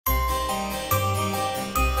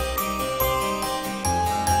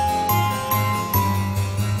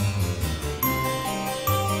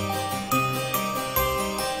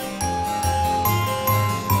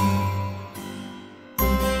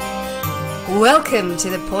Welcome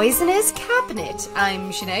to the Poisoner's Cabinet.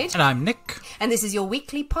 I'm Sinead. And I'm Nick. And this is your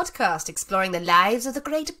weekly podcast exploring the lives of the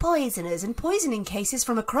great poisoners and poisoning cases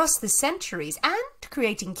from across the centuries and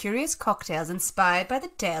creating curious cocktails inspired by the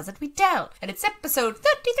tales that we tell. And it's episode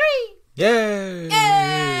 33! Yay!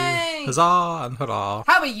 Yay! Huzzah and hurrah.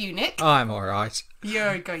 How are you, Nick? I'm alright.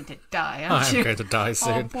 You're going to die, aren't you? I'm going to die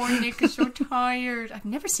soon. Oh, poor Nick is so tired. I've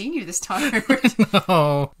never seen you this tired.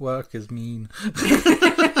 Oh, work is mean.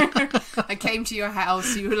 I came to your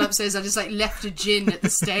house, you were upstairs, I just left a gin at the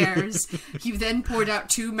stairs. You then poured out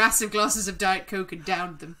 2 massive glasses of Diet Coke and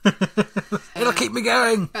downed them. It'll keep me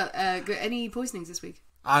going. Any poisonings this week?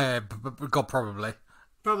 God, probably.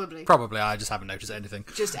 Probably, I just haven't noticed anything.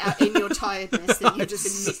 Just out in your tiredness that you've just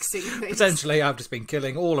been mixing things. Potentially, I've just been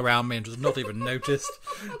killing all around me and just not even noticed.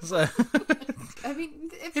 So, I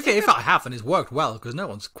mean, if I have, then it's worked well, because no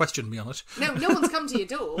one's questioned me on it. No one's come to your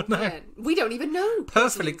door. No. Yeah, we don't even know.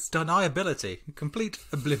 Perfect deniability. Complete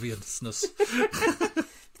obliviousness.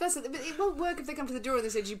 It won't work if they come to the door and they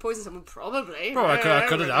say, "Did you poison someone?" Probably. Well, I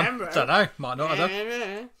could have done. Don't know. Might not have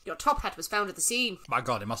done. Your top hat was found at the scene. My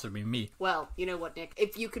God, it must have been me. Well, you know what, Nick?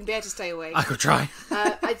 If you can bear to stay away, I could try.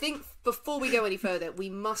 I think before we go any further, we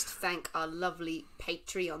must thank our lovely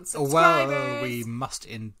Patreon subscribers. Well, we must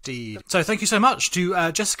indeed. So thank you so much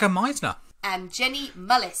to Jessica Meisner. And Jenny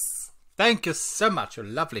Mullis. Thank you so much, you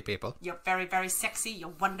lovely people. You're very, very sexy.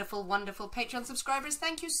 You're wonderful, wonderful Patreon subscribers.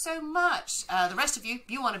 Thank you so much. The rest of you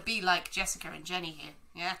want to be like Jessica and Jenny here.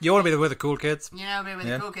 Yeah. You want to be with the cool kids? You know, be with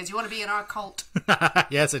the cool kids. You want to be in our cult.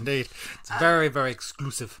 Yes, indeed. It's very, very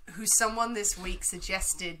exclusive. Who someone this week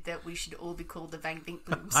suggested that we should all be called the Van Vink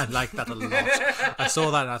Booms. I like that a lot. I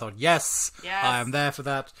saw that and I thought, yes, I am there for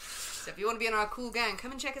that. So if you want to be in our cool gang,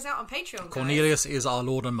 come and check us out on Patreon, guys. Cornelius is our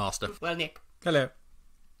Lord and Master. Well, Nick. Hello.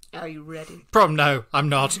 Are you ready? No, I'm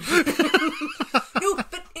not. No,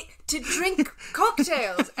 but to drink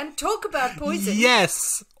cocktails and talk about poison.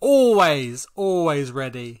 Yes, always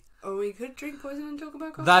ready. Or we could drink poison and talk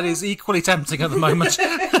about cocktails. That is equally tempting at the moment.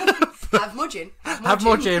 Have more gin. Have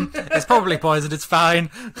more gin. It's probably poisoned, it's fine.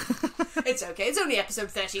 It's okay, it's only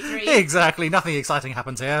episode 33. Exactly, nothing exciting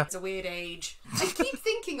happens here. It's a weird age. I keep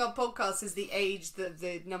thinking our podcast is the age,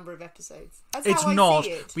 the number of episodes. That's it's how I not.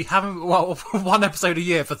 see it. We haven't, one episode a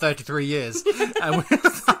year for 33 years.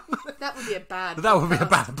 That would be a bad podcast. That would be a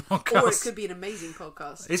bad podcast. Or it could be an amazing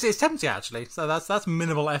podcast. It's tempting, actually. So that's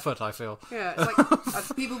minimal effort, I feel. Yeah, it's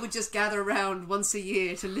like people would just gather around once a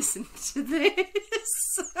year to listen to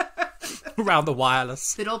this. Around the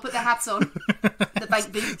wireless. They'd all put their hats on. The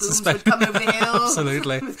big booms would come over the hill.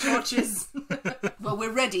 Absolutely. With torches. Well,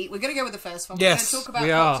 we're ready. We're going to go with the first one. Yes, we're going to talk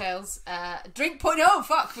about cocktails.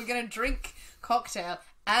 We're going to drink cocktail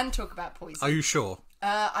and talk about poison. Are you sure?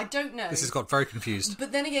 I don't know. This has got very confused.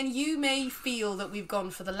 But then again, you may feel that we've gone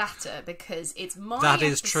for the latter because it's my That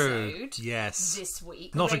is episode true. Yes. this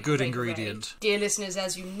week. Not a good ingredient. Dear listeners,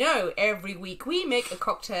 as you know, every week we make a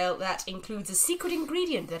cocktail that includes a secret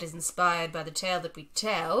ingredient that is inspired by the tale that we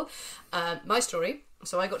tell. My story,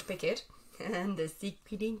 so I got to pick it. And the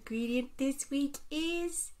secret ingredient this week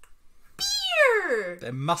is beer!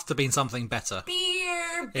 There must have been something better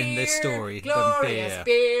Beer! in this story Glorious than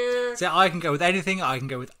beer! See, I can go with anything. I can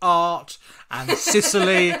go with art and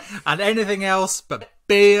Sicily and anything else, but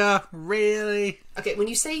beer, really? Okay, when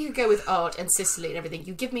you say you go with art and Sicily and everything,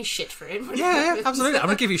 you give me shit for it. Yeah, absolutely. I'm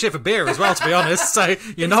going to give you shit for beer as well, to be honest, so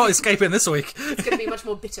you're not escaping this week. It's going to be much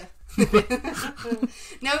more bitter.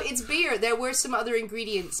 No, it's beer. There were some other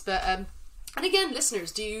ingredients, but... and again,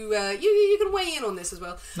 listeners, do you can weigh in on this as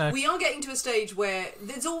well. No. We are getting to a stage where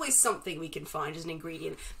there's always something we can find as an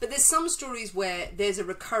ingredient, but there's some stories where there's a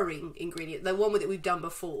recurring ingredient, the one that we've done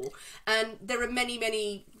before, and there are many,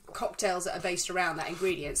 many cocktails that are based around that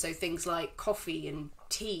ingredient. So things like coffee and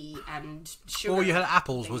tea and sugar. Or you had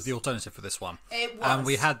apples was the alternative for this one. It was. And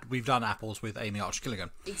we've done apples with Amy Archer-Gilligan.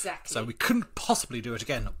 Exactly. So we couldn't possibly do it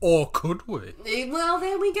again, or could we? Well,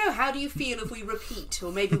 there we go. How do you feel if we repeat?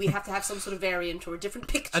 Or maybe we have to have some sort of variant or a different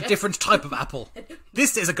picture. A different type of apple.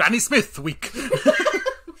 This is a Granny Smith week.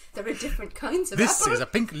 There are different kinds of This apple. is a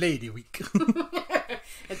Pink Lady week.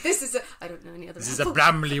 And this is a... I don't know any other This is apple. a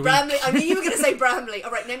Bramley week. Bramley. I knew you were going to say Bramley.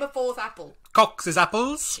 All right, name a fourth apple. Cox's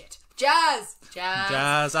apples. Shit. Jazz.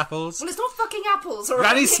 Jazz apples. Well, it's not fucking apples, all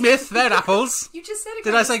right? Granny Smith, they're apples. You just said it.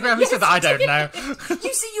 Did I say Granny Smith? I don't know.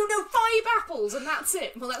 You see, you know 5 apples, and that's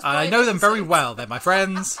it. Well, that's I know them very well. They're my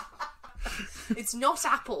friends. It's not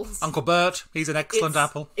apples. Uncle Bert, he's an excellent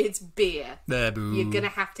apple. It's beer. Boo. You're going to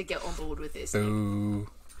have to get on board with this. Boo.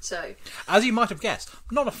 So, as you might have guessed,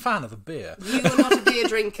 I'm not a fan of a beer. You are not a beer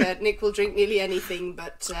drinker. Nick will drink nearly anything,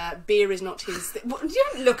 but beer is not his thing. You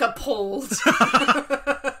don't look appalled.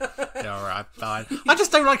 Yeah, all right. I'm fine. I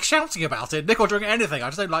just don't like shouting about it. Nick will drink anything. I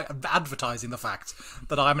just don't like advertising the fact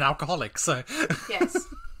that I'm an alcoholic. So Yes.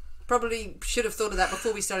 Probably should have thought of that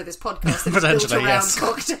before we started this podcast. That Potentially, built around yes.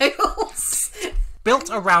 cocktails. built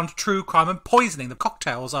around true crime and poisoning. The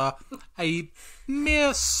cocktails are a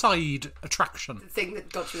mere side attraction. The thing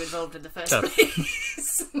that got you involved in the first So-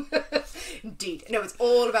 place. Indeed. No, it's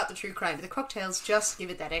all about the true crime. But the cocktails just give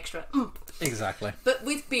it that extra oomph. Exactly. But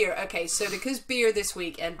with beer, okay, so because beer this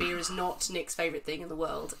week, and beer is not Nick's favourite thing in the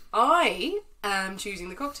world, I am choosing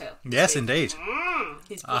the cocktail. Yes, indeed.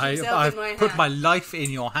 He's put himself I've in my put hand. my life in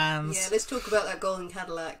your hands. Yeah, let's talk about that golden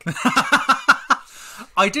Cadillac.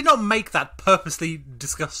 I did not make that purposely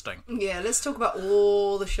disgusting. Yeah, let's talk about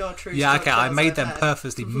all the chartreuse. Yeah, okay, I cocktails made I've them had.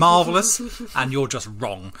 purposely marvellous, and you're just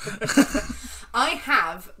wrong. I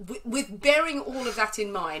have, with bearing all of that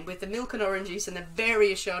in mind, with the milk and orange juice and the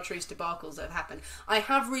various chartreuse debacles that have happened, I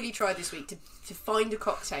have really tried this week to find a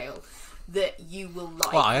cocktail that you will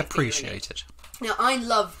like. Well, I with beer in appreciate it. Now, I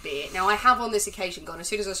love beer. Now, I have on this occasion gone, as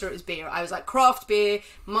soon as I saw it was beer, I was like, craft beer,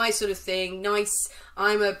 my sort of thing, nice.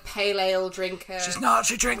 I'm a pale ale drinker.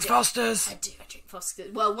 She drinks Fosters. I drink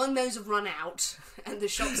Foster's. Well, one of those have run out, and the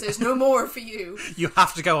shop says no more for you. You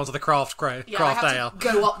have to go onto the craft I craft have ale. to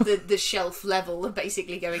go up the shelf level of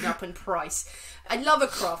basically going up in price. I love a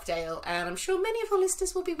craft ale, and I'm sure many of our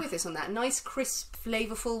listeners will be with us on that. Nice, crisp,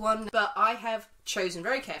 flavourful one. But I have chosen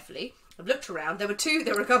very carefully. I've looked around. There were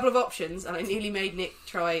a couple of options, and I nearly made Nick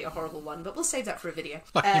try a horrible one, but we'll save that for a video.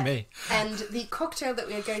 Lucky me. And the cocktail that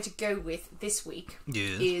we are going to go with this week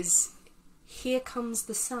is Here Comes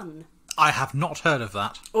the Sun. I have not heard of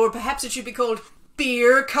that. Or perhaps it should be called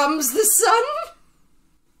Beer Comes the Sun?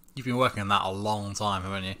 You've been working on that a long time,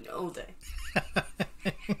 haven't you? All day.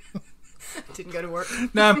 Didn't go to work.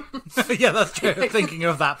 No. Yeah, that's true. Thinking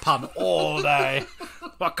of that pun all day.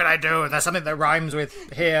 What can I do? There's something that rhymes with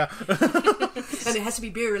here. And it has to be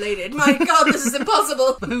beer related. My God, this is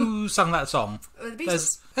impossible. Who sung that song? The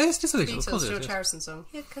Beatles. It's just the Beatles, of course Beatles, it George is. Harrison song.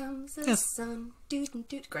 Here comes the Yes. sun. Doot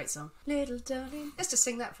doot. Great song. Little darling. Let's just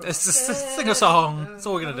sing that for Let's just sing a song. That's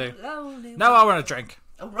all we're going to do. Lonely. No, I want to drink.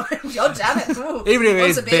 Oh, right. Oh, damn it. Ooh. Even if it What's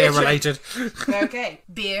is a beer drink? related. Okay.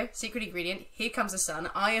 Beer, secret ingredient. Here comes the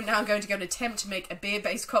sun. I am now going to go and attempt to make a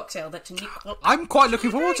beer-based cocktail that Nick will... I'm quite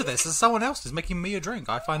looking forward to this, as someone else is making me a drink.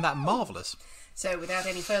 I find that marvellous. So, without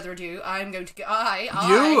any further ado, I'm going to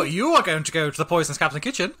go... You are going to go to the Poisonous Captain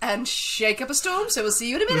kitchen. And shake up a storm, so we'll see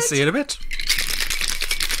you in a minute. We'll see you in a bit.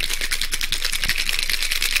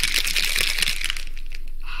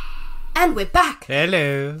 And we're back.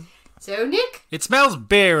 Hello. So, Nick, It smells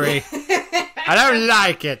beery. I don't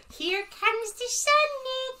like it. here comes the sun,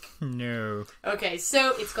 Nick. No. Okay,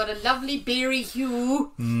 so it's got a lovely beery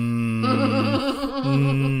hue.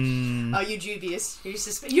 Are you dubious?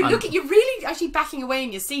 You're looking. You're really actually backing away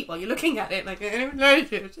in your seat while you're looking at it. Like, I don't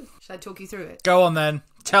like it. Should I talk you through it? Go on then.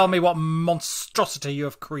 Tell me what monstrosity you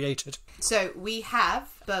have created. So we have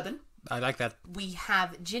bourbon. I like that. We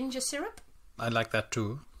have ginger syrup. I like that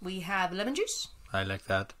too. We have lemon juice. I like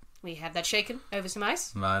that. We have that shaken over some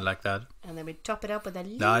ice, I like that. and then we top it up with a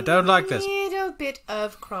I don't like this. little bit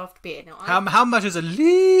of craft beer. Now, How much is a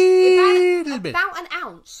little bit? about an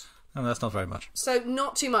ounce. Oh, that's not very much. So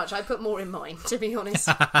not too much. I put more in mine, to be honest.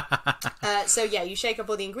 So yeah, you shake up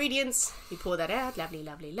all the ingredients, you pour that out, lovely,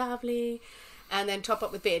 lovely, lovely, and then top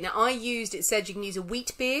up with beer. Now it said you can use a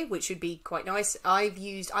wheat beer, which would be quite nice. I've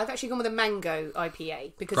actually gone with a mango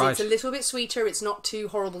IPA because Right. it's a little bit sweeter, it's not too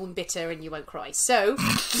horrible and bitter, and you won't cry. So,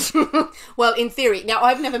 well, in theory, now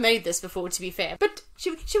I've never made this before, to be fair, but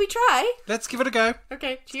should we try? Let's give it a go.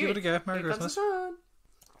 Okay, cheers. Give it a go. Merry Here comes Christmas. the sun.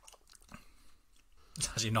 It's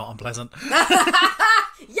actually not unpleasant.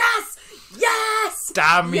 Yes! Yes!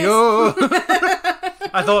 Damn Yes. you!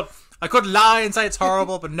 I thought I could lie and say it's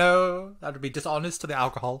horrible, but no, that would be dishonest to the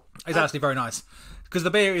alcohol. It's actually very nice because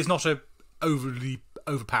the beer is not overly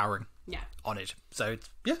overpowering Yeah. on it. So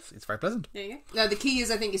it's very pleasant. There you go. No, the key is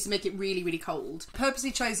to make it really, really cold.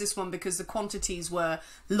 Purposely chose this one because the quantities were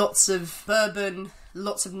lots of bourbon,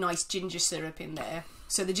 lots of nice ginger syrup in there.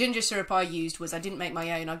 So the ginger syrup I used I didn't make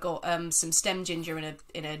my own. I got some stem ginger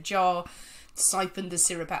in a jar, siphoned the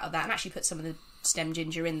syrup out of that, and actually put some of the stem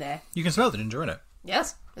ginger in there. You can smell the ginger in it.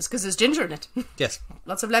 Yes, it's because there's ginger in it. Yes,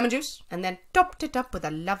 Lots of lemon juice, and then topped it up with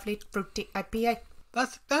a lovely fruity IPA.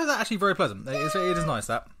 that's actually very pleasant. It is nice.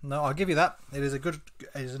 That no, I'll give you that. It is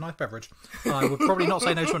a nice beverage. I would probably not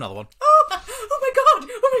say no to another one. Oh my god!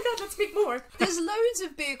 Oh my that. Let's make more. There's loads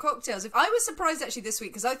of beer cocktails. I was surprised actually this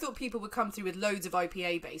week because I thought people would come through with loads of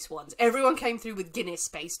IPA-based ones. Everyone came through with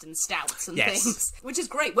Guinness-based and stouts and things, which is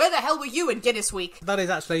great. Where the hell were you in Guinness week? That is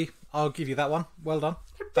actually, I'll give you that one. Well done.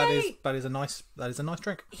 That is a nice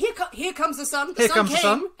drink. Here comes the sun. Here comes the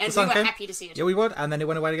sun. And we were happy to see it. Yeah, we would, and then it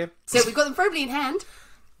went away again. So we've got them firmly in hand.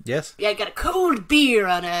 Yes. Yeah, got a cold beer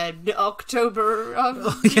on an October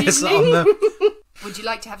yes, evening. Would you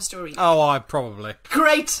like to have a story? Oh, I probably.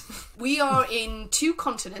 Great. We are in 2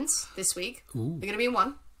 continents this week. Ooh. We're going to be in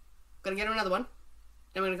one. We're going to get another one.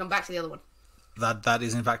 Then we're going to come back to the other one. That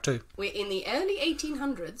is in fact 2. We're in the early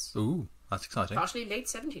 1800s. Ooh, that's exciting. Partially late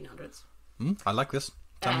 1700s. I like this.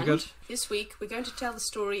 Sounds And good. this week we're going to tell the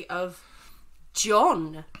story of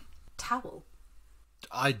John Tawell.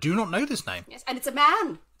 I do not know this name. Yes, and it's a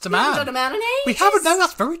man. It's a We man. haven't done a man in ages. We haven't. No,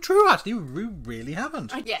 that's very true. Actually, we really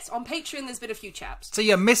haven't. Yes, on Patreon there's been a few chaps. So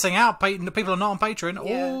you're missing out. The people are not on Patreon.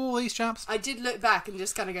 Yeah. All these chaps. I did look back and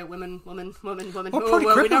just kind of go, women. Well, Oh, probably we're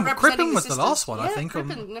not Crippen. representing Crippen was the sisters. last one, I Yeah, think.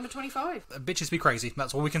 Crippen, number 25. Bitches be crazy.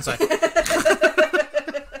 That's all we can say.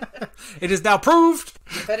 It is now proved.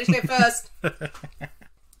 You finished it first.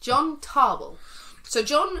 John Tawell. So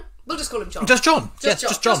John, we'll just call him John. Just John. Just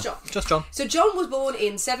Yes, John. just John. So John was born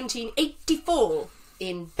in 1784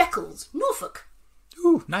 in Beccles, Norfolk.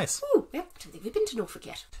 Ooh, nice. Ooh, yeah, I don't think we've been to Norfolk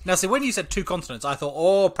yet. Now, see, when you said 2 continents, I thought,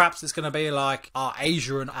 oh, perhaps it's going to be like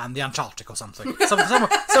Asia and the Antarctic or something.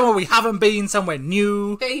 Somewhere we haven't been, somewhere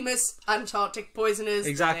new. Famous Antarctic poisoners.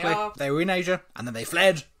 Exactly. They are. They were in Asia, and then they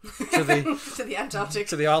fled to the To the Antarctic.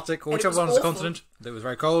 to the Arctic, or And it whichever was one's the awful. continent. It was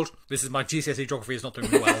very cold. This is my GCSE geography is not doing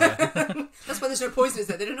well there. That's why there's no poisoners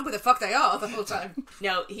there. They don't know where the fuck they are the whole time.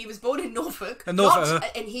 No, he was born in Norfolk. In Norfolk,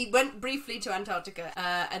 and he went briefly to Antarctica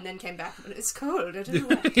and then came back. But it's cold. I don't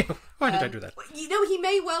know why. Why did I do that? You know, he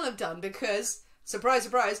may well have done because, surprise,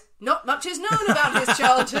 surprise, not much is known about his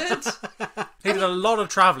childhood. He did a lot of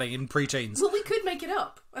travelling in pre-teens. Well, we could make it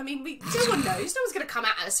up. I mean, no one knows. No one's going to come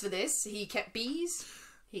at us for this. He kept bees.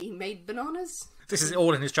 He made bananas. This is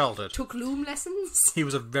all in his childhood. Took loom lessons. He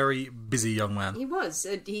was a very busy young man. He was.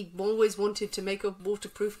 He always wanted to make a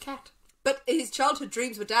waterproof cat. But his childhood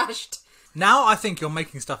dreams were dashed. Now I think you're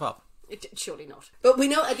making stuff up. Surely not. But we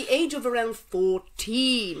know at the age of around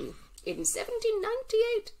 14, in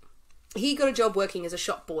 1798, he got a job working as a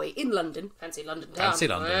shop boy in London. Fancy London town. Fancy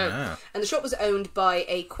London, yeah. And the shop was owned by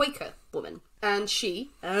a Quaker woman. And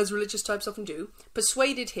she, as religious types often do,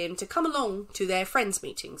 persuaded him to come along to their friends'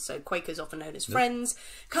 meetings. So Quakers, often known as friends,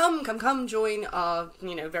 come, join our,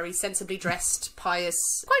 very sensibly dressed,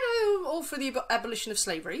 pious, quite all for the abolition of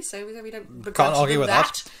slavery. So we don't Can't argue with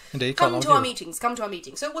that. Indeed, Come can't to our argue. meetings. Come to our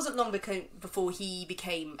meetings. So it wasn't long before he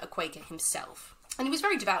became a Quaker himself. And he was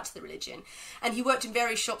very devout to the religion. And he worked in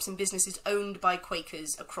various shops and businesses owned by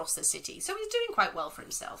Quakers across the city. So he was doing quite well for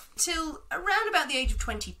himself. Till around about the age of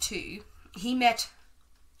 22, he met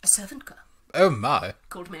a servant girl Oh my.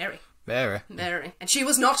 called Mary. Very. Mary. And she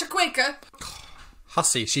was not a Quaker.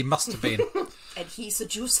 Hussy, she must have been. And he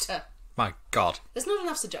seduced her. My God. There's not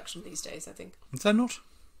enough seduction these days, I think. Is there not?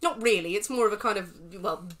 Not really. It's more of a kind of,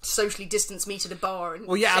 socially distanced meet at a bar. And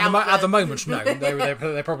Well, yeah, shout at the moment, no.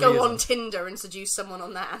 There probably Go isn't. on Tinder and seduce someone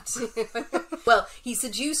on that. Well, he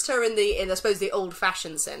seduced her in I suppose the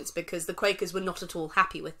old-fashioned sense, because the Quakers were not at all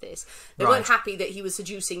happy with this. They weren't happy that he was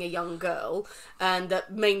seducing a young girl, and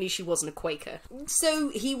that mainly she wasn't a Quaker. So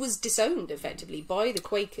he was disowned, effectively, by the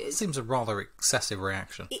Quakers. Seems a rather excessive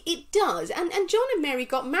reaction. It does, and John and Mary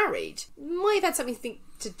got married. Might have had something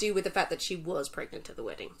to do with the fact that she was pregnant at the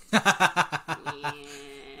wedding. Yeah.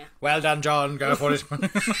 Well done, John. Go for it.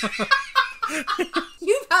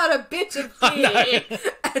 You've had a bit of beer.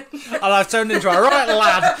 And I've turned into a right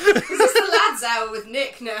lad. Is this the lads hour with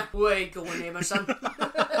Nick now? Wait, go on here, my son.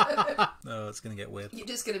 Oh, it's going to get weird. You're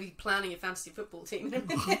just going to be planning a fantasy football team.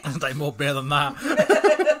 Take more beer than that.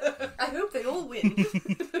 I hope they all win.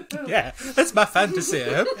 Yeah, that's my fantasy.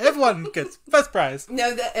 I hope everyone gets first prize.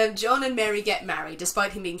 No, that John and Mary get married,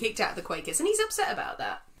 despite him being kicked out of the Quakers, and he's upset about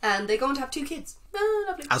that. And they go on to have 2 kids. Oh,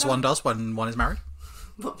 lovely. As one does when one is married.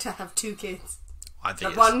 Want to have 2 kids. I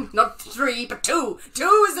think Not 1, not 3, but 2.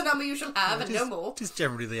 2 is the number you shall have, and no more. It is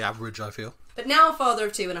generally the average, I feel. But now a father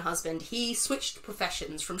of 2 and a husband, he switched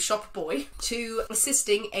professions from shop boy to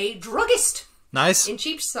assisting a druggist Nice. in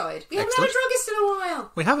Cheapside. We haven't Excellent. had a druggist in a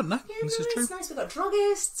while. We haven't, no. Yeah, This no, is true. it's nice. We've got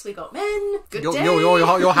druggists, we've got men. Good You're, day.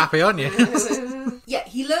 you're happy, aren't you? Yeah,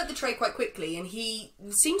 he learnt the trade quite quickly, and he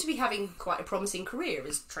seemed to be having quite a promising career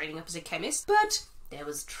as training up as a chemist. But there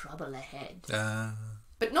was trouble ahead.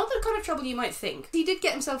 But not the kind of trouble you might think. He did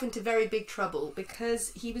get himself into very big trouble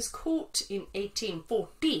because he was caught in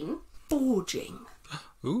 1814 forging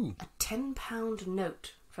Ooh. a £10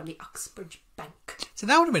 note from the Uxbridge Bank. So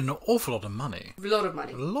that would have been an awful lot of money. A lot of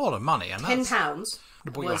money. A lot of money. And £10 would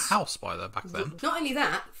have bought you a house back then. Not only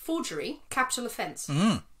that, forgery, capital offence.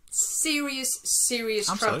 Serious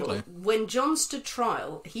Absolutely. trouble. When John stood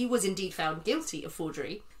trial, he was indeed found guilty of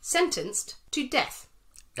forgery, sentenced to death.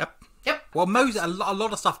 Yep. Yep. Well, a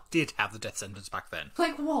lot of stuff did have the death sentence back then.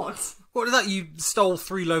 Like what? What is that? You stole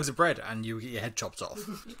 3 loaves of bread and you get your head chopped off.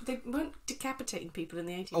 They weren't decapitating people in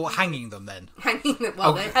the 80s. Or hanging them then. Hanging them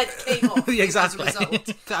while their head came off. Yeah, exactly. As a result.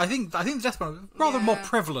 I think the death penalty was rather more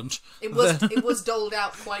prevalent. It was doled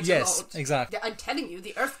out quite a lot. Yes, exactly. I'm telling you,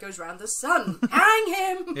 the earth goes round the sun. Hang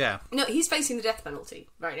him! Yeah. No, he's facing the death penalty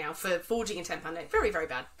right now for forging a £10 note. Very, very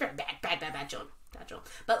bad. Very bad, John. Bad John.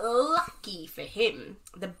 But lucky for him,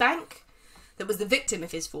 the bank that was the victim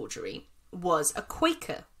of his forgery was a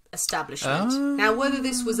Quaker establishment. Now, whether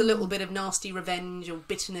this was a little bit of nasty revenge or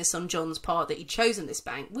bitterness on John's part that he'd chosen this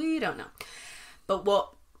bank, we don't know. But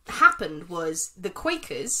what happened was the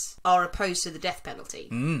Quakers are opposed to the death penalty.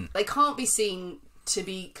 They can't be seen to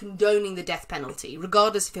be condoning the death penalty,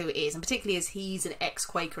 regardless of who it is, and particularly as he's an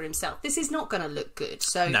ex-Quaker himself. This is not going to look good.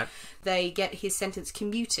 So they get his sentence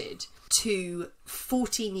commuted to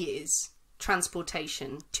 14 years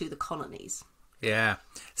transportation to the colonies. Yeah.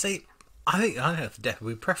 See, I think death would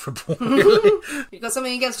be preferable. Really. You've got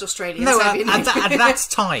something against Australians, No, have you? at that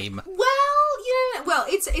time. Well,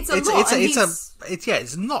 it's a lot.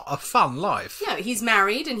 It's not a fun life. Yeah, he's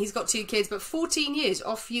married and he's got 2 kids, but 14 years,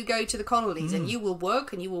 off you go to the colonies and you will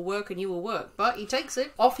work and you will work and you will work. But he takes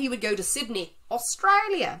it. Off he would go to Sydney,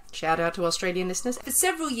 Australia. Shout out to Australian listeners. For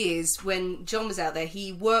several years, when John was out there,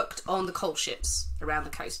 he worked on the coal ships around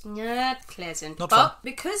the coast. Not pleasant. Not fun.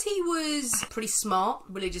 Because he was a pretty smart,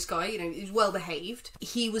 religious guy, he was well behaved,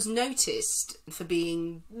 he was noticed for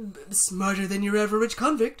being smarter than your average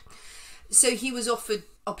convict. So he was offered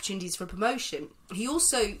opportunities for promotion. He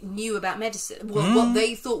also knew about medicine. Well, what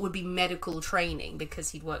they thought would be medical training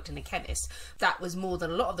because he'd worked in a chemist. That was more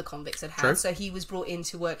than a lot of the convicts had had. True. So he was brought in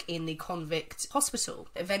to work in the convict hospital.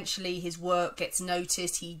 Eventually his work gets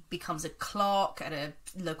noticed. He becomes a clerk at a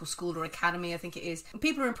local school or academy, I think it is.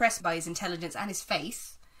 People are impressed by his intelligence and his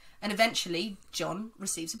faith. And eventually John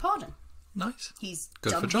receives a pardon. Nice. He's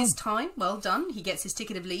Good done for John. his time. Well done. He gets his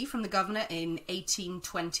ticket of leave from the governor in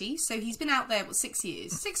 1820. So he's been out there, 6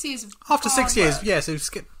 years? 6 years of After 6 years, work. yeah, so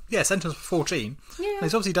sentenced for 14. Yeah. And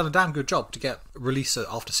he's obviously done a damn good job to get released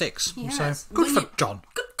after 6. He So has. good for John.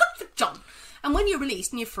 Good for John. And when you're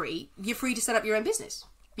released and you're free to set up your own business.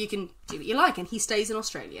 You can do what you like, and he stays in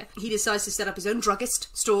Australia. He decides to set up his own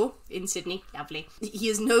druggist store in Sydney. Lovely. He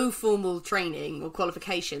has no formal training or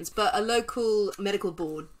qualifications, but a local medical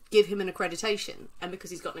board give him an accreditation, and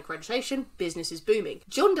because he's got an accreditation, business is booming.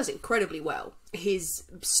 John does incredibly well. His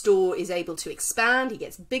store is able to expand, he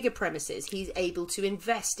gets bigger premises, he's able to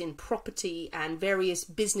invest in property and various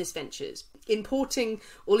business ventures, importing,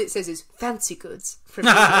 all it says is fancy goods from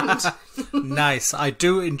England. Nice. I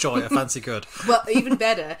do enjoy a fancy good. Well, even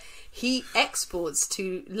better, he exports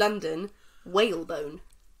to London whalebone.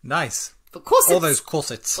 Nice. For corsets. All those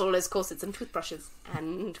corsets. All those corsets and toothbrushes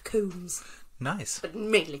and combs. Nice. But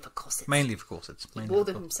mainly for corsets. Mainly for corsets. He wore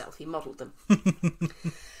them himself. He modelled them.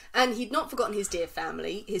 And he'd not forgotten his dear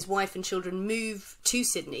family. His wife and children move to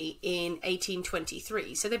Sydney in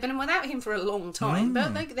 1823. So they've been without him for a long time.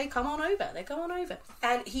 But they come on over. They go on over.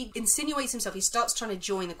 And he insinuates himself. He starts trying to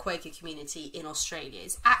join the Quaker community in Australia.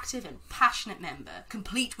 He's active and passionate member,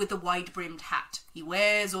 complete with the wide-brimmed hat. He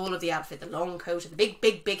wears all of the outfit, the long coat and the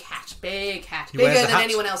big hat. Big hat. Bigger than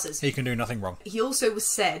anyone else's. He can do nothing wrong. He also was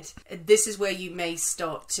said, this is where you may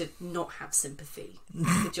start to not have sympathy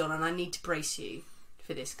for John, and I need to brace you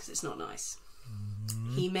for this because it's not nice.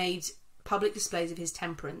 He made public displays of his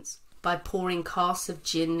temperance by pouring casks of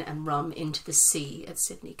gin and rum into the sea at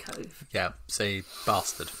Sydney Cove. Yeah, see,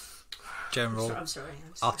 bastard. General, I'm sorry.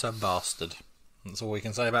 utter bastard. That's all we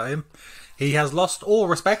can say about him. He has lost all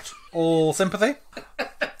respect, all sympathy.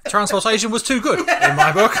 Transportation was too good, in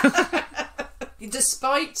my book.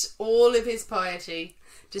 Despite all of his piety,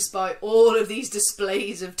 despite all of these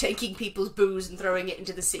displays of taking people's booze and throwing it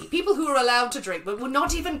into the sea, people who were allowed to drink but were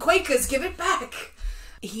not even Quakers give it back,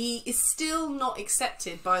 he is still not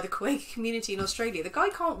accepted by the Quaker community in Australia. The guy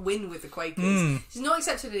can't win with the Quakers. He's not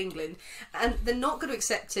accepted in England, and they're not going to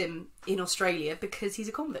accept him in Australia because he's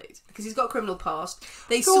a convict, because he's got a criminal past.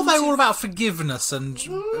 They're all about forgiveness and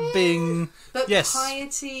being... But yes.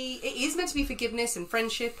 piety, it is meant to be forgiveness and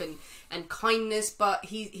friendship and kindness, but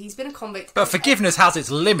he's been a convict. But forgiveness has its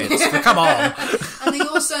limits, but come on. And they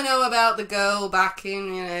also know about the girl back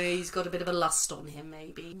in, he's got a bit of a lust on him,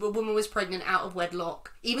 maybe. A woman was pregnant out of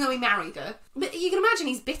wedlock. even though he married her. But you can imagine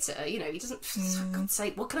he's bitter, you know, he doesn't, for God's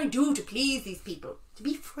sake, what can I do to please these people? To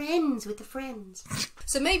be friends with the friends.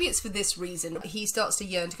 So maybe it's for this reason he starts to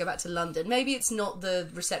yearn to go back to London. Maybe it's not the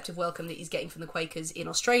receptive welcome that he's getting from the Quakers in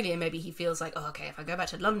Australia. Maybe he feels like, oh, okay, if I go back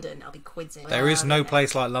to London, I'll be quidsing. There is no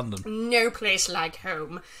place like London. No place like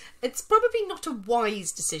home. It's probably not a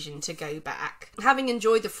wise decision to go back. Having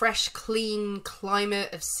enjoyed the fresh, clean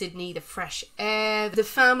climate of Sydney, the fresh air, the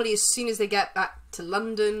family, as soon as they get back to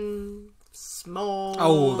London, smog.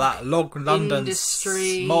 Oh, that London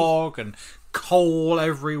industry. Smog and coal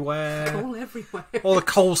everywhere. Coal everywhere. All the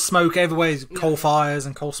coal smoke everywhere. Coal fires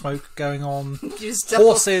and coal smoke going on.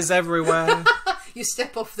 Horses everywhere. You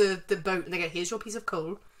step off the boat and they go, here's your piece of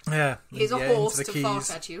coal. Yeah. Here's a horse to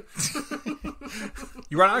fart at you.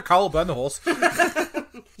 You run out of coal, burn the horse.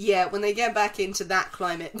 Yeah, when they get back into that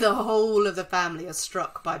climate, the whole of the family are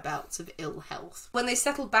struck by bouts of ill health. When they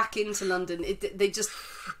settle back into London, they just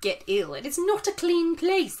get ill, and it's not a clean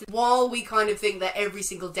place. While we kind of think that every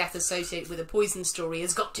single death associated with a poison story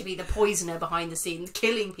has got to be the poisoner behind the scenes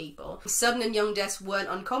killing people, sudden and young deaths weren't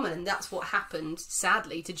uncommon, and that's what happened,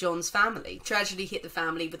 sadly, to John's family. Tragedy hit the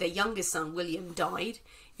family, but their youngest son, William, died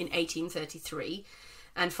in 1833,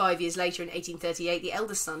 and 5 years later, in 1838, the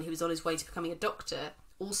eldest son, who was on his way to becoming a doctor,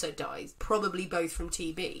 also dies, probably both from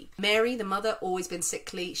TB. Mary, the mother, always been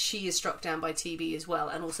sickly. She is struck down by TB as well,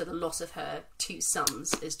 and also the loss of her 2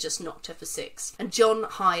 sons has just knocked her for 6. And John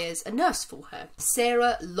hires a nurse for her,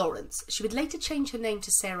 Sarah Lawrence. She would later change her name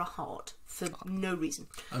to Sarah Hart for no reason.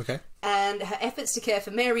 Okay. And her efforts to care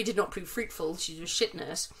for Mary did not prove fruitful. She was a shit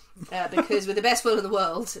nurse, because with the best will in the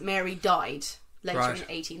world, Mary died later in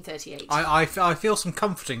 1838. I feel some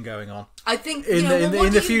comforting going on. I think in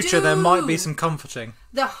the future there might be some comforting.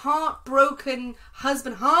 The heartbroken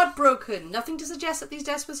husband, heartbroken. Nothing to suggest that these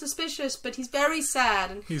deaths were suspicious, but he's very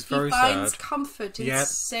sad, and he finds comfort in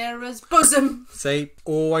Sarah's bosom. See,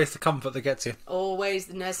 always the comfort that gets you. Always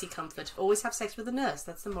the nursey comfort. Always have sex with a nurse.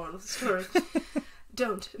 That's the moral of the story.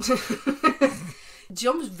 Don't.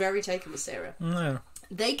 John was very taken with Sarah. No.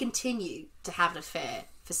 They continue to have an affair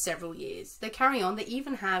for several years. They carry on. They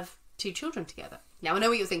even have 2 children together. Now, I know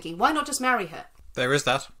what you're thinking. Why not just marry her? There is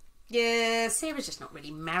that. Yeah, Sarah's just not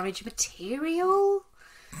really marriage material.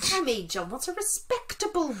 I mean, John wants a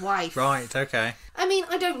respectable wife. Right, okay. I mean,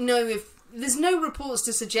 I don't know if... There's no reports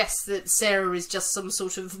to suggest that Sarah is just some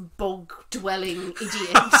sort of bog-dwelling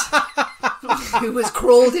idiot who has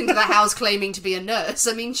crawled into the house claiming to be a nurse.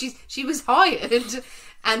 I mean, she was hired,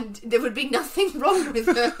 and there would be nothing wrong with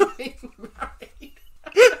her being married.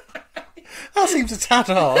 That seems a tad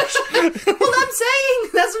harsh. Well, that's what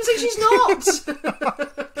I'm saying. She's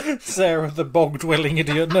not. Sarah, the bog-dwelling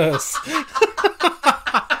idiot nurse.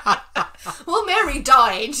 Well, Mary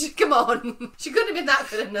died. Come on. She couldn't have been that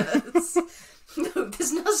good a nurse. No,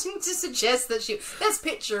 there's nothing to suggest that she... Best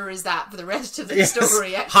picture is that for the rest of the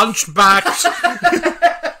story, actually. Hunchbacked.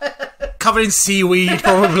 Covered in seaweed,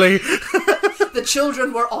 probably. The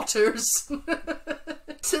children were otters.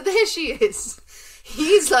 So there she is.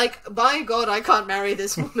 He's like, by God, I can't marry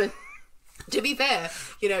this woman. To be fair,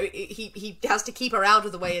 you know, he has to keep her out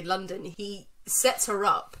of the way in London. He sets her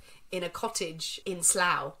up in a cottage in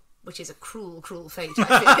Slough, which is a cruel, cruel fate,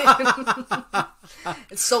 I think.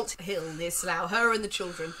 Salt Hill near Slough. Her and the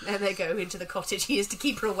children. There they go, into the cottage. He is to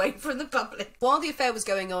keep her away from the public. While the affair was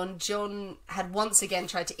going on, John had once again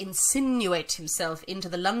tried to insinuate himself into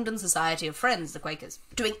the London Society of Friends, the Quakers,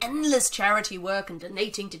 doing endless charity work and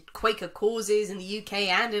donating to Quaker causes in the UK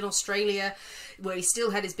and in Australia, where he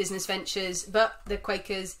still had his business ventures, but the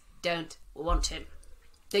Quakers don't want him.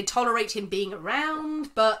 They tolerate him being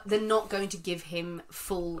around, but they're not going to give him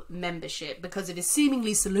full membership because of his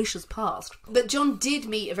seemingly salacious past. But John did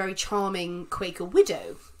meet a very charming Quaker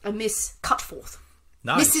widow, a Miss Cutforth.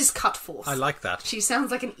 Nice. Mrs. Cutforth. I like that. She sounds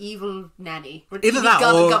like an evil nanny. Either that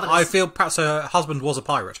or governess. I feel perhaps her husband was a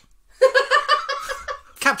pirate.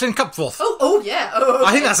 Captain Cutforth. Oh yeah. Oh, okay.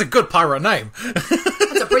 I think that's a good pirate name.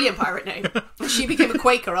 That's a brilliant pirate name. She became a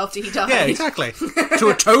Quaker after he died. Yeah, exactly. To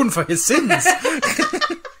atone for his sins.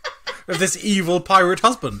 Of this evil pirate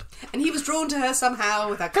husband. And he was drawn to her somehow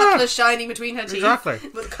with her cutlass shining between her teeth. Exactly.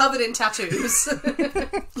 But covered in tattoos.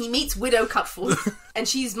 He meets Widow Cutforth, and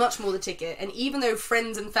she's much more the ticket. And even though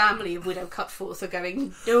friends and family of Widow Cutforth are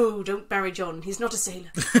going, no, don't marry John, he's not a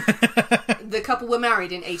sailor. The couple were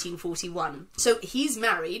married in 1841. So he's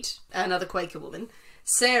married, another Quaker woman.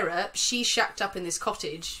 Sarah, she shacked up in this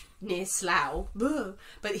cottage near Slough,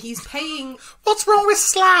 but he's paying... What's wrong with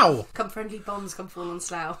Slough? Come friendly bonds, come fall on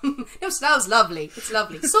Slough. No, Slough's lovely. It's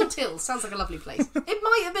lovely. Salt Hill sounds like a lovely place. It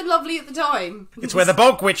might have been lovely at the time. It's where the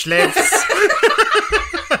bog witch lives.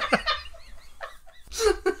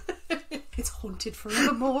 haunted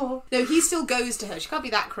forevermore. No, he still goes to her. She can't be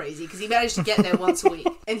that crazy because he managed to get there once a week.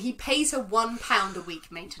 And he pays her £1 a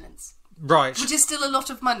week maintenance. Right. Which is still a lot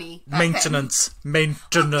of money. Maintenance.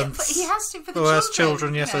 But he has to for the children. Has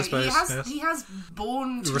children, yes, I suppose. He has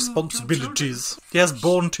born two responsibilities. Two He has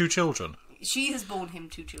born 2 children. She has borne him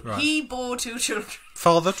 2 children. Right. He bore 2 children.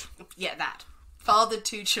 Fathered? Yeah, that. Fathered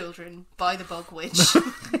 2 children by the bog witch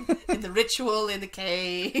in the ritual in the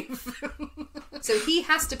cave. So he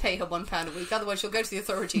has to pay her £1 a week, otherwise she'll go to the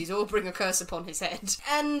authorities or bring a curse upon his head.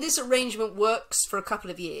 And this arrangement works for a couple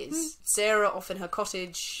of years. Sarah off in her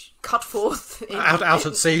cottage, cut forth out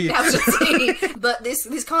at sea. Out at sea. But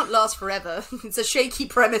this can't last forever. It's a shaky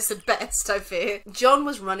premise at best, I fear. John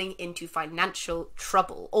was running into financial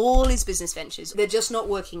trouble. All his business ventures, they're just not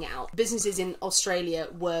working out. Businesses in Australia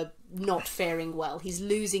were not faring well. He's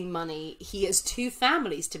losing money. He has 2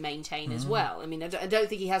 families to maintain as well. I mean, I don't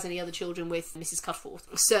think he has any other children with Mrs. Cutforth.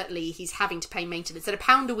 Certainly, he's having to pay maintenance. At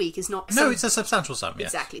 £1 a week is not... No, it's a substantial sum,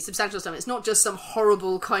 yes. Exactly, substantial sum. It's not just some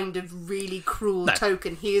horrible kind of really cruel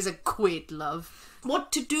token. Here's a quid, love.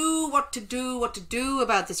 What to do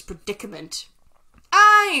about this predicament?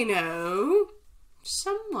 I know.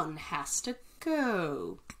 Someone has to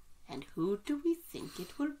go. And who do we think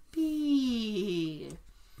it will be?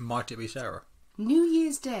 Might it be Sarah? New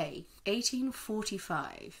Year's Day,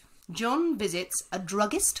 1845. John visits a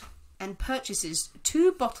druggist and purchases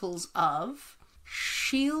 2 bottles of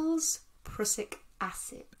Shields prussic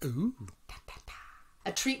acid. Ooh.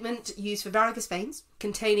 A treatment used for varicose veins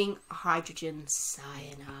containing hydrogen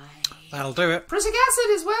cyanide. That'll do it. Prussic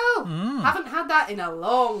acid as well. Haven't had that in a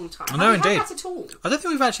long time. No, Haven't indeed. had that at all. I don't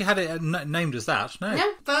think we've actually had it named as that, no.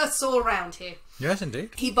 No, firsts all around here. Yes, indeed.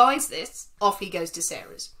 He buys this, off he goes to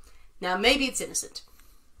Sarah's. Now, maybe it's innocent.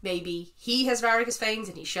 Maybe he has varicose veins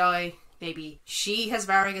and he's shy. Maybe she has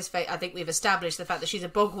varicose veins. I think we've established the fact that she's a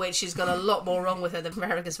bog witch. She's got a lot more wrong with her than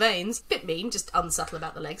varicose veins. Bit mean, just unsubtle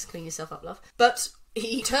about the legs. Clean yourself up, love. But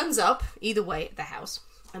he turns up, either way, at the house.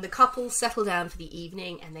 And the couple settle down for the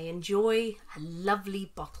evening and they enjoy a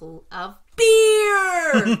lovely bottle of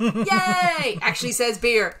beer! Yay! Actually says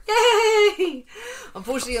beer. Yay!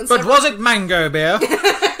 Unfortunately, on But was it mango beer?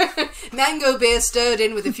 Mango beer stirred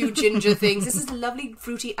in with a few ginger things. This is a lovely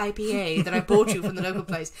fruity IPA that I bought you from the local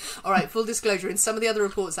place. Alright, full disclosure, in some of the other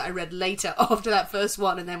reports that I read later after that first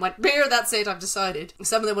one and then went, beer, that's it, I've decided.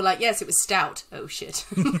 Some of them were like, yes, it was stout. Oh shit.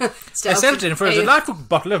 Stout. I sent it in for a delightful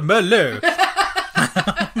bottle of Merlot.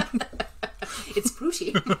 It's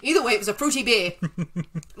fruity. Either way, it was a fruity beer.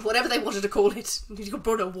 Whatever they wanted to call it. You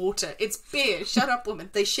brought her water. It's beer. Shut up, woman.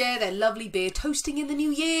 They share their lovely beer, toasting in the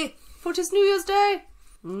new year. For it is New Year's Day.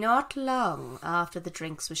 Not long after the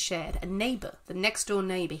drinks were shared, a neighbour, the next door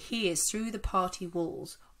neighbour, hears through the party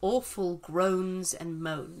walls awful groans and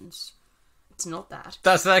moans. It's not that.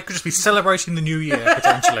 That could just be celebrating the new year,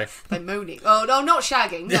 potentially. By moaning. Oh, no, not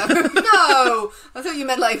shagging. No. No! I thought you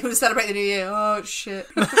meant like, who celebrate the new year. Oh, shit.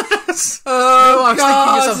 Oh, I was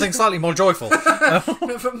thinking of something slightly more joyful.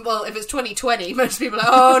 Well, if it's 2020, most people are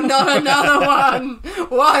like, oh, not another one.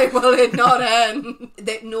 Why will it not end?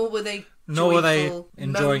 Nor were they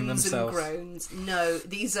enjoying moans themselves. And groans. No,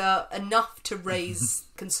 these are enough to raise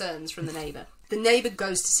concerns from the neighbour. The neighbour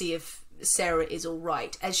goes to see if Sarah is all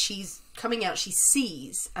right. As she's coming out, she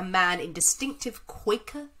sees a man in distinctive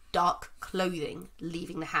Quaker dark clothing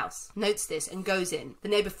leaving the house. Notes this and goes in. The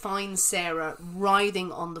neighbour finds Sarah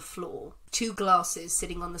writhing on the floor, 2 glasses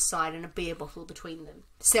sitting on the side and a beer bottle between them.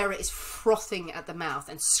 Sarah is frothing at the mouth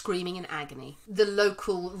and screaming in agony. The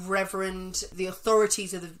local reverend, the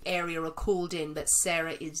authorities of the area are called in, but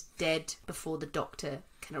Sarah is dead before the doctor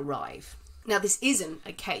can arrive. Now, this isn't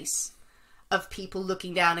a case of people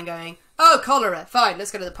looking down and going, oh, cholera, fine,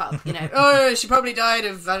 let's go to the pub. You know, oh, she probably died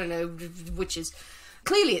of, I don't know, witches.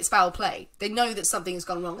 Clearly it's foul play. They know that something has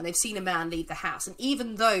gone wrong and they've seen a man leave the house. And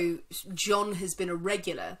even though John has been a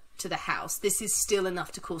regular to the house, this is still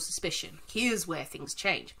enough to cause suspicion. Here's where things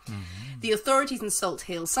change. The authorities in Salt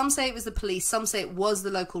Hill, some say it was the police, some say it was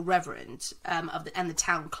the local reverend and the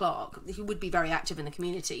town clerk, who would be very active in the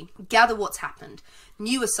community, gather what's happened.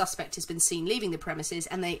 Knew a suspect has been seen leaving the premises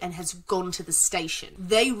and has gone to the station.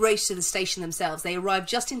 They race to the station themselves. They arrive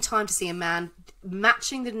just in time to see a man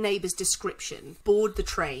matching the neighbour's description board the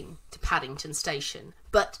train to Paddington Station.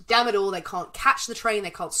 But damn it all, they can't catch the train, they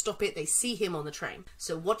can't stop it, they see him on the train.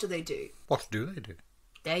 So what do? What do they do?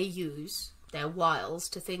 They use their wiles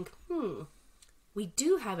to think, we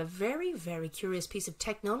do have a very, very curious piece of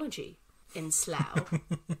technology. in Slough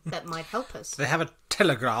that might help us. They have a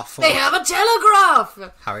telegraph. They have a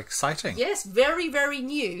telegraph! How exciting. Yes, very, very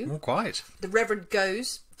new. Oh, quite. The Reverend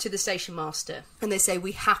goes to the station master and they say,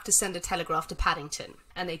 we have to send a telegraph to Paddington.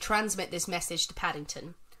 And they transmit this message to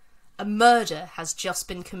Paddington. A murder has just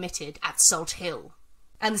been committed at Salt Hill.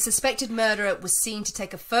 And the suspected murderer was seen to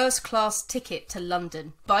take a first-class ticket to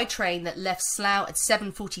London by train that left Slough at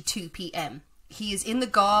 7:42 p.m. He is in the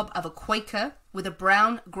garb of a Quaker with a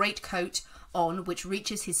brown greatcoat on which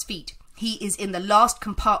reaches his feet. He is in the last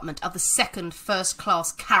compartment of the second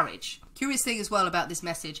first-class carriage. Curious thing as well about this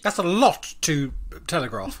message. That's a lot to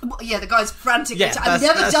telegraph. Yeah, the guy's frantic. Yeah, I've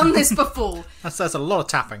never done this before. That's a lot of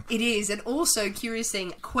tapping. It is. And also, curious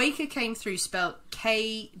thing, Quaker came through spelled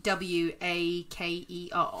Kwaker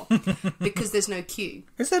because there's no Q.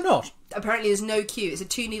 Is there not? Apparently there's no Q. It's a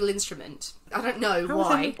 2-needle instrument. I don't know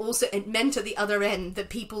why. Also, it meant at the other end that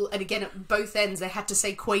people, and again at both ends, they had to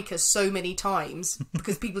say Quaker so many times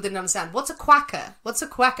because people didn't understand. What's a quacker? What's a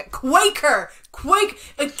quacker? Quaker!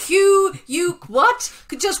 A Q, U, what?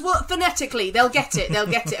 Just what phonetically? They'll get it. They'll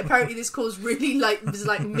get it. Apparently this caused really was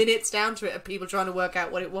minutes down to it of people trying to work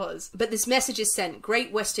out what it was. But this message is sent.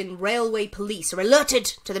 Great Western Railway Police are alerted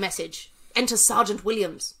to the message. Enter Sergeant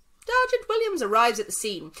Williams. Sergeant Williams arrives at the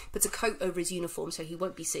scene, puts a coat over his uniform so he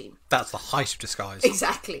won't be seen. That's the height of disguise.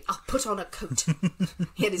 Exactly. I'll put on a coat.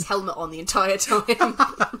 He had his helmet on the entire time.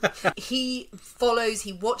 He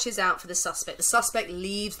watches out for the suspect. The suspect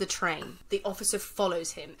leaves the train. The officer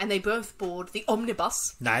follows him, and they both board the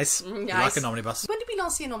omnibus. Nice. Like an omnibus. When did we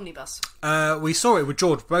last see an omnibus? We saw it with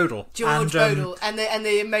George Bodle. Bodle and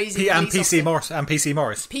the amazing PC Morris. PC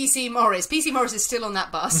Morris. PC Morris is still on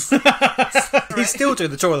that bus. He's still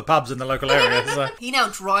doing the tour of the pubs in the local area. So. He now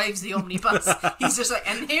drives the omnibus. He's just like,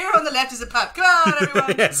 and here on the left is a pub. Come on,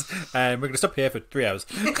 everyone. Yes. We're going to stop here for 3 hours.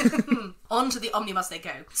 Onto the omnibus they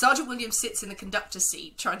go. Sergeant Williams sits in the conductor's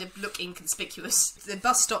seat, trying to look inconspicuous. The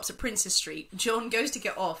bus stops at Princess Street. John goes to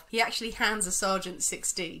get off. He actually hands a sergeant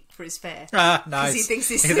 6D for his fare. Ah, nice. He thinks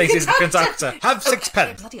he's the conductor. Have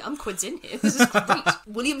 6p. Bloody quid's in here. This is great.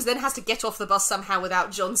 Williams then has to get off the bus somehow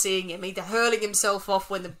without John seeing him, either hurling himself off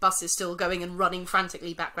when the bus is still going and running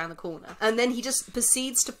frantically back round the corner. And then he just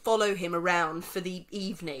proceeds to follow him around for the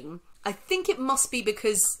evening. I think it must be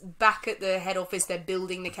because back at the head office they're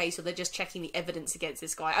building the case or they're just checking the evidence against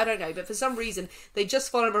this guy. I don't know, but for some reason they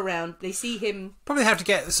just follow him around. They see him... Probably have to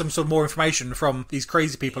get some sort of more information from these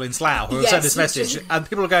crazy people in Slough who have sent this message. And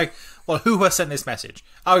people are going, well, who has sent this message?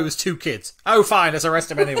 Oh, it was 2 kids. Oh, fine, let's arrest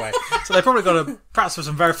him anyway. So they've probably got to, perhaps for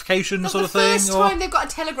some verification sort of thing. The first time they've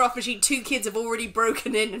got a telegraph machine, 2 kids have already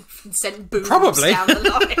broken in and sent booms probably down the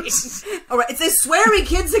line. All right, it's those sweary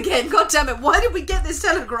kids again. God damn it, why did we get this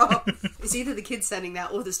telegraph? It's either the kids sending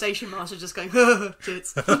that or the station master just going,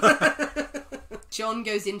 kids. John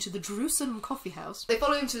goes into the Troublesome coffee house. They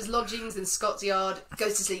follow him to his lodgings in Scots Yard,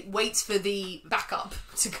 goes to sleep, waits for the backup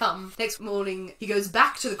to come. Next morning, he goes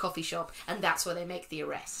back to the coffee shop, and that's where they make the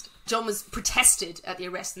arrest. John was protested at the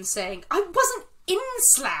arrest and saying, I wasn't in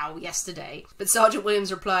Slough yesterday. But Sergeant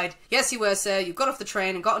Williams replied, yes, you were, sir. You got off the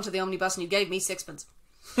train and got onto the omnibus and you gave me 6p.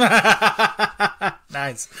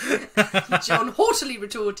 Nice. John haughtily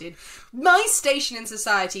retorted, my station in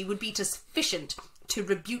society would be sufficient to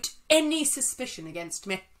rebut any suspicion against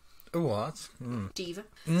me. What? Diva.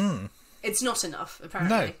 It's not enough,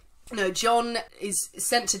 apparently. No, John is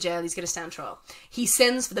sent to jail. He's going to stand trial. He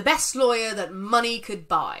sends for the best lawyer that money could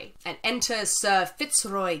buy and enters Sir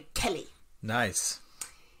Fitzroy Kelly. Nice.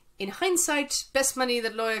 In hindsight, best money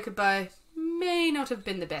that lawyer could buy may not have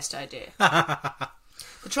been the best idea.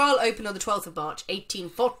 The trial opened on the 12th of March,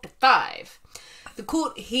 1845. The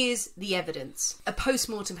court hears the evidence. A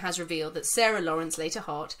post-mortem has revealed that Sarah Lawrence, later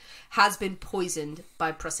Hart, has been poisoned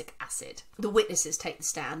by prussic acid. The witnesses take the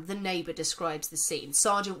stand. The neighbour describes the scene.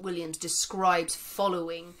 Sergeant Williams describes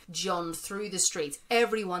following John through the streets.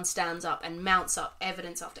 Everyone stands up and mounts up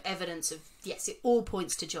evidence after evidence of, yes, it all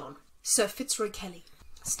points to John. Sir Fitzroy Kelly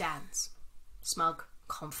stands, smug,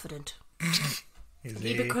 confident.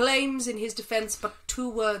 He proclaims in his defence but 2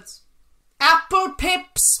 words. Apple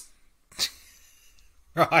pips!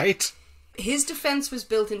 Right. His defence was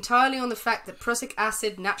built entirely on the fact that prussic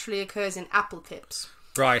acid naturally occurs in apple pips.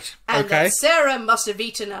 Right, and that Sarah must have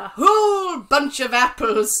eaten a whole bunch of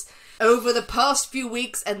apples over the past few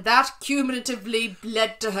weeks, and that cumulatively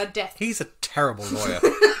led to her death. He's a terrible lawyer.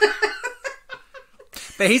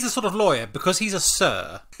 But he's a sort of lawyer, because he's a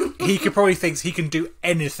sir, he could probably thinks he can do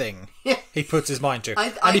anything Yeah. he puts his mind to.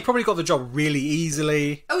 And he probably got the job really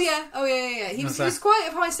easily. Oh yeah. He was quite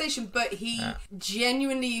of high station, but he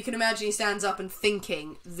genuinely, you can imagine he stands up and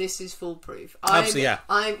thinking, this is foolproof. Absolutely, yeah.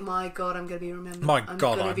 My God, I'm going to be remembered. I'm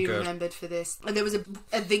going to be remembered for this. And there was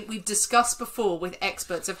a thing we've discussed before with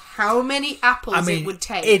experts of how many apples it would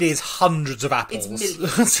take. It is hundreds of apples. It's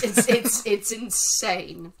millions. it's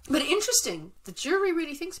insane. But interesting, the jury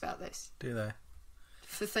really thinks about this. Do they?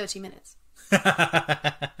 For 30 minutes.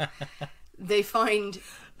 They find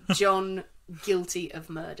John guilty of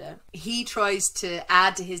murder. He tries to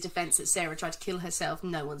add to his defence that Sarah tried to kill herself.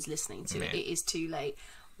 No one's listening to it. It is too late.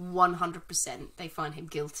 100% they find him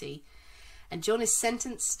guilty. And John is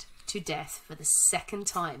sentenced to death for the second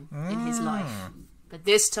time in his life. But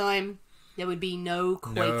this time, there would be no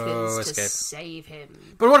Quakers to save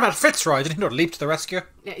him. But what about Fitzroy? Did he not leap to the rescue?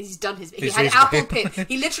 Yeah, he's done his... He had apple pip.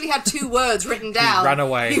 He literally had 2 words written down. He ran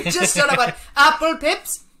away. He just stood up and apple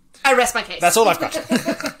pips, I rest my case. That's all I've got.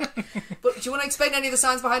 But do you want to explain any of the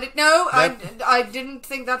science behind it? No, nope. I didn't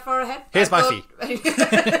think that far ahead. Here's my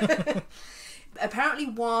fee. Apparently,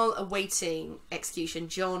 while awaiting execution,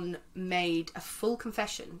 John made a full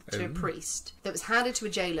confession to a priest that was handed to a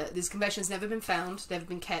jailer. This confession's never been found, never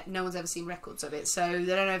been kept. No one's ever seen records of it, so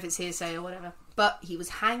they don't know if it's hearsay or whatever. But he was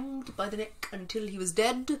hanged by the neck until he was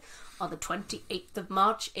dead on the 28th of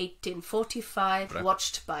March, 1845,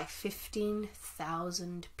 watched by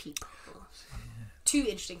 15,000 people. 2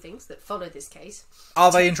 interesting things that follow this case.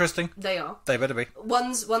 Are they interesting? They are. They better be.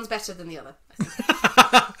 One's better than the other, I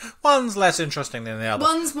think. One's less interesting than the other.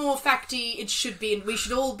 One's more facty, it should be, and we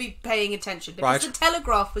should all be paying attention. Because the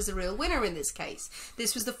Telegraph was the real winner in this case.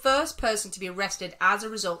 This was the first person to be arrested as a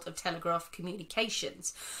result of Telegraph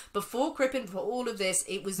communications. Before Crippen, before all of this,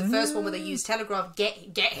 it was the first one where they used Telegraph, get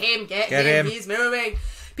him, he's moving.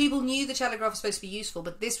 People knew the Telegraph was supposed to be useful,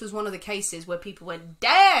 but this was one of the cases where people went,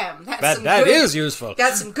 damn, that is useful.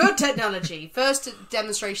 That's some good technology. First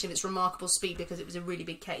demonstration of its remarkable speed because it was a really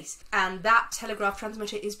big case. And that telegraph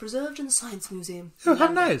transmitter is preserved in the Science Museum. Oh, how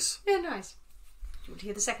nice. Yeah, nice. Do you want to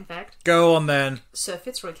hear the second fact? Go on then. Sir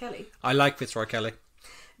Fitzroy Kelly. I like Fitzroy Kelly.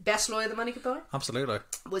 Best lawyer the money could buy. Absolutely.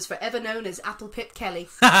 Was forever known as Apple Pip Kelly.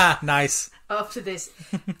 Nice. After this,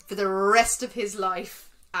 for the rest of his life,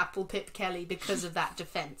 Apple Pip Kelly, because of that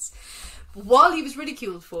defence. While he was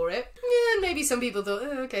ridiculed for it, maybe some people thought,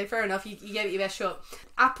 okay, fair enough, you gave it your best shot.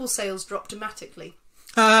 Apple sales dropped dramatically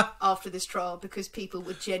after this trial because people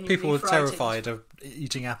were genuinely frightened. Terrified of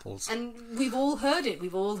eating apples. And we've all heard it.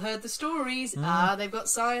 We've all heard the stories. They've got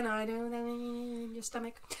cyanide in your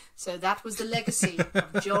stomach. So that was the legacy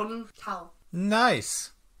of John Tawell.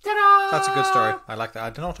 Nice. Ta-da! That's a good story. I like that. I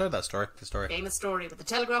did not heard that story. Good story. Famous story. With the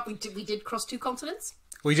Telegraph, we did cross 2 continents.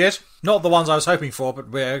 We did. Not the ones I was hoping for, but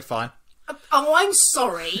we're fine. Oh, I'm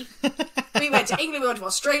sorry. We went to England, we went to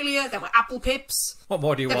Australia, there were apple pips. What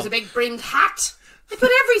more do you want? There was a big brimmed hat. They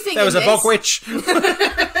put everything There was in a bog witch.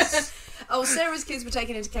 Oh, Sarah's kids were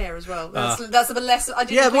taken into care as well. That's the lesson. I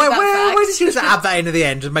didn't why did you just add that in at the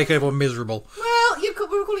end and make everyone miserable? Well, we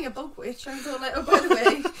were calling her bog witch. I thought, like, oh, by the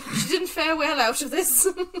way, she didn't fare well out of this.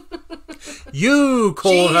 You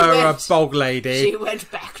call her a bog lady. She went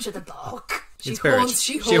back to the bog. She haunts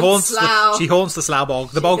Slough. She haunts the Slough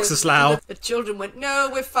bog. The bog's the Slough. The children went, no,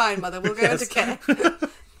 we're fine, Mother. We'll go into care.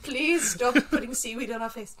 Please stop putting seaweed on our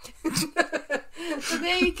face. So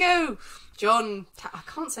there you go. John, I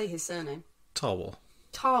can't say his surname. Tawell.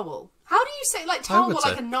 Tawell. How do you say, like Tawell,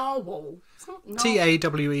 like a narwhal? Tawell.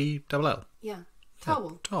 Yeah.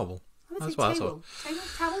 Tawell. Tawell. That's what I thought.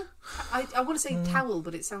 Towel? I want to say towel,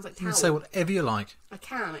 but it sounds like towel. You can say whatever you like. I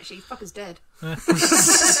can, actually. Fucker's dead.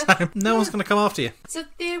 No one's going to come after you. So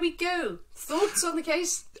there we go. Thoughts on the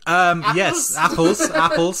case? Apples? Yes,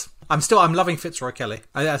 apples. I'm loving Fitzroy Kelly.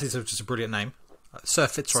 I think it's just a brilliant name. Sir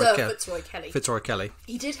Fitzroy Kelly. Fitzroy Kelly.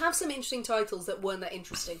 He did have some interesting titles that weren't that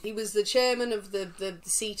interesting. He was the chairman of the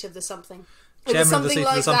seat of the something. Chairman of the seat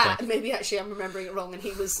of the something. That. Maybe actually I'm remembering it wrong and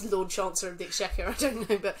he was Lord Chancellor of the Exchequer. I don't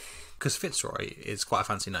know, but... Because Fitzroy is quite a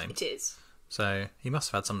fancy name. It is. So he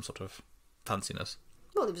must have had some sort of fanciness.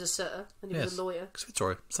 Well, he was a sir and he was a lawyer. Because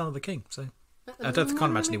Fitzroy, son of the king, so... I can't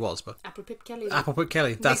imagine he was, but... Apple Pip Kelly. Apple Pip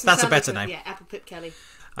Kelly. That's a better name. Yeah, Apple Pip Kelly.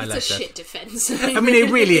 I like that. It's a shit defence. I mean,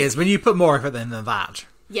 it really is. When you put more effort than that...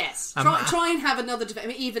 Yes. Try and have another defence. I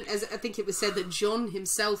mean, even as I think it was said that John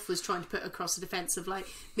himself was trying to put across a defence of, like,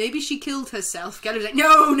 maybe she killed herself. Kelly was like,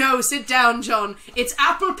 no, sit down, John. It's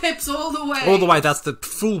Apple Pips all the way. All the way. That's the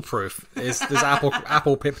foolproof. Is this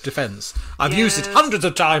Apple Pip defence? I've used it hundreds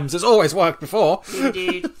of times. It's always worked before.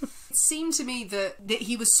 Indeed. It seemed to me that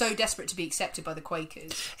he was so desperate to be accepted by the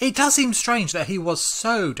Quakers. It does seem strange that he was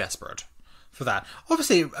so desperate for that.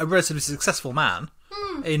 Obviously, a relatively successful man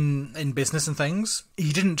in business and things.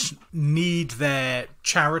 He didn't need their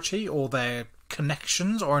charity or their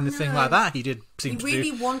connections or anything like that. He did seem to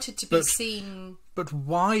really wanted to be seen. But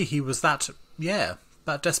why he was that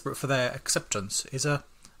desperate for their acceptance is a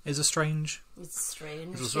strange. It's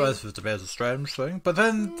strange. It's a strange thing. But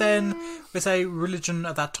then we say religion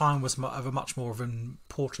at that time was of a much more of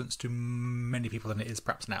importance to many people than it is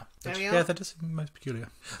perhaps now. Yeah, that is most peculiar.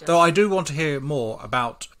 Though I do want to hear more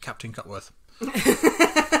about Captain Cutworth.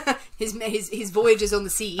 His voyages on the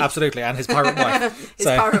sea. Absolutely, and his pirate wife.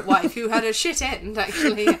 Pirate wife, who had a shit end,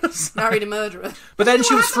 actually. Married a murderer. But then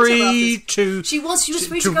she was free to... She was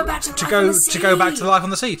free to go back to life on the sea. To go back to life on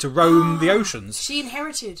the sea, to roam the oceans. She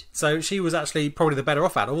inherited. So she was actually probably the better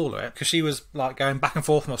off out of all of it, because she was like going back and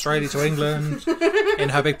forth from Australia to England in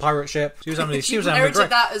her big pirate ship. She was having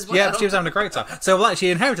that as well. Yeah, she was having a great time. So like, she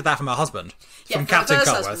inherited that from her husband. From Captain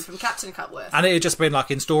Cutworth. From Captain Cutworth. And it had just been like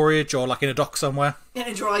in storage or like in a dock somewhere. In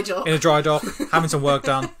a dry dock. In a dry dock, having some work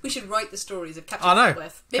done. We should write the stories of Captain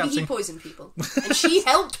Cutworth. Maybe he poisoned people. And she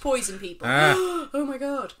helped poison people. Oh my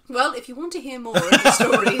god. Well, if you want to hear more of the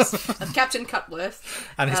stories of Captain Cutworth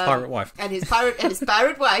and his pirate wife. And his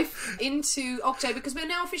pirate wife into October, because we're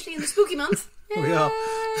now officially in the spooky month. Yay! We are.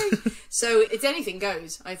 So it's anything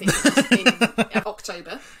goes, I think, in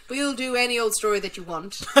October. We'll do any old story that you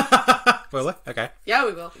want. Will we? Okay. Yeah,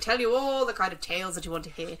 we will. Tell you all the kind of tales that you want to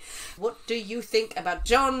hear. What do you think about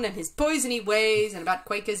John and his poisony ways, and about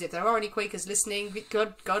Quakers? If there are any Quakers listening,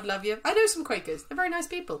 God love you. I know some Quakers. They're very nice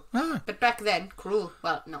people. Oh. But back then, cruel.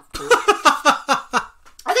 Well, not cruel.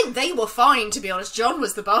 I think they were fine, to be honest. John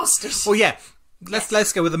was the bastard. Well, yeah.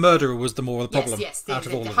 Let's go with the murderer was the more the problem. Yes, out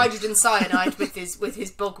of all the of hydrogen cyanide with his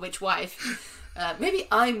bog witch wife. Maybe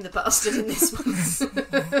I'm the bastard in this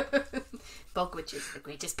one. Bog witch is the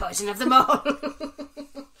greatest poison of them all.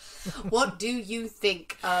 What do you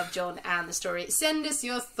think of John and the story? Send us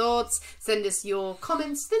your thoughts, send us your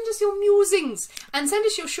comments, send us your musings, and send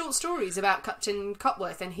us your short stories about Captain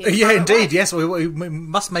Cutworth and his indeed, wife. yes, we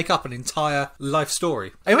must make up an entire life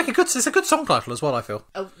story. It's a good song title as well, I feel.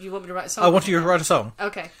 Oh, you want me to write a song? I want you to write a song.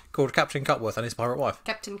 Okay. Called Captain Cutworth and his pirate wife.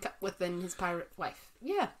 Captain Cutworth and his pirate wife.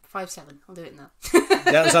 Yeah, 5-7. I'll do it now.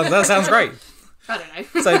 Yeah, that sounds great. I don't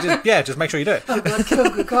know. So just make sure you do it.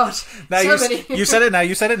 Oh god. Now you said it now.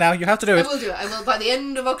 You said it now. You have to do it. I will do it. I will. By the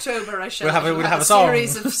end of October, I shall. We'll have a song.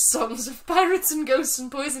 Series of songs of pirates and ghosts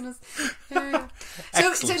and poisoners.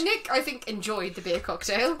 So Nick, I think, enjoyed the beer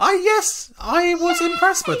cocktail. Yes, I was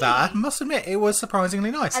impressed with that. I must admit, it was surprisingly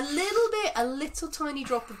nice. A little tiny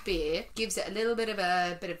drop of beer gives it a little bit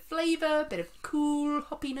of flavour, bit of cool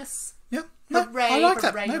hoppiness. Yeah, I like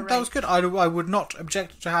that. That was good. I would not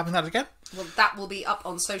object to having that again. Well, that will be up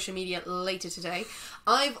on social media later today.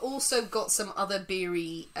 I've also got some other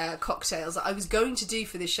beery cocktails that I was going to do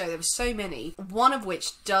for this show. There were so many. One of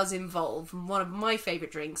which does involve one of my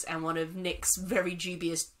favourite drinks and one of Nick's very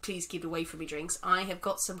dubious please keep away from me drinks. I have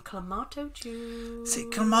got some Clamato juice. See,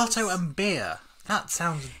 Clamato and beer. That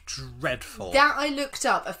sounds dreadful. That I looked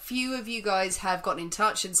up. A few of you guys have gotten in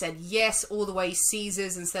touch and said yes, all the way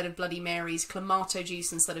Caesars instead of Bloody Marys, Clamato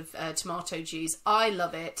juice instead of tomato juice. I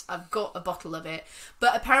love it. I've got a bottle of it.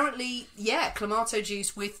 But apparently, yeah, Clamato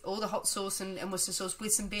juice with all the hot sauce and Worcester sauce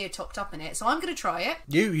with some beer topped up in it. So I'm going to try it.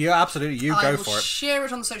 Absolutely, go for it. I will share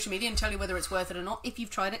it on social media and tell you whether it's worth it or not. If you've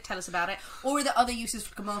tried it, tell us about it. Or are there other uses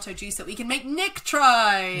for Clamato juice that we can make Nick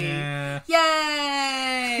try? Yeah.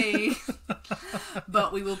 Yay!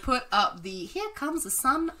 But we will put up the Here Comes the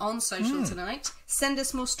Sun on social tonight. Send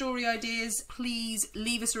us more story ideas. Please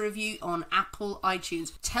leave us a review on Apple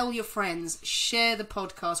iTunes. Tell your friends. Share the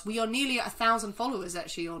podcast. We are nearly at 1,000 followers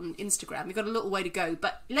actually on Instagram. We've got a little way to go,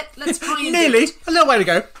 but let's try and nearly a little way to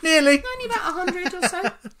go. Nearly. Only about 100 or so.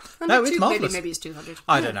 No, it's marvellous. Maybe it's 200.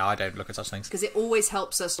 I don't know. I don't look at such things because it always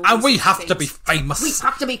helps us. And we have to be famous. We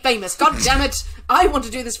have to be famous. God damn it! I want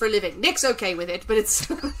to do this for a living. Nick's okay with it, but it's.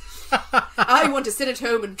 I want to sit at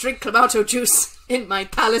home and drink Clamato juice in my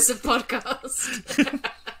palace of podcast.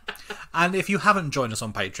 And if you haven't joined us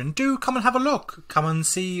on Patreon, do come and have a look. Come and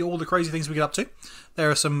see all the crazy things we get up to. There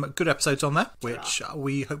are some good episodes on there, which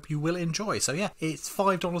we hope you will enjoy. So yeah, it's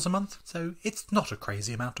 $5 a month, so it's not a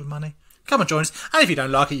crazy amount of money. Come and join us. And if you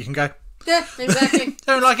don't like it, you can go. Yeah, exactly.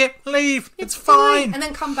 Don't like it, leave. It's fine. And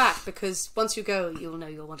then come back, because once you go, you'll know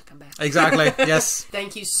you'll want to come back. Exactly, yes.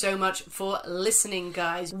 Thank you so much for listening,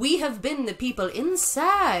 guys. We have been the people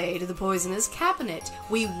inside the Poisoner's Cabinet.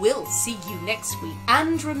 We will see you next week.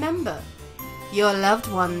 And remember, your loved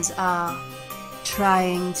ones are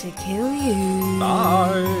trying to kill you.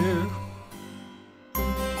 Bye.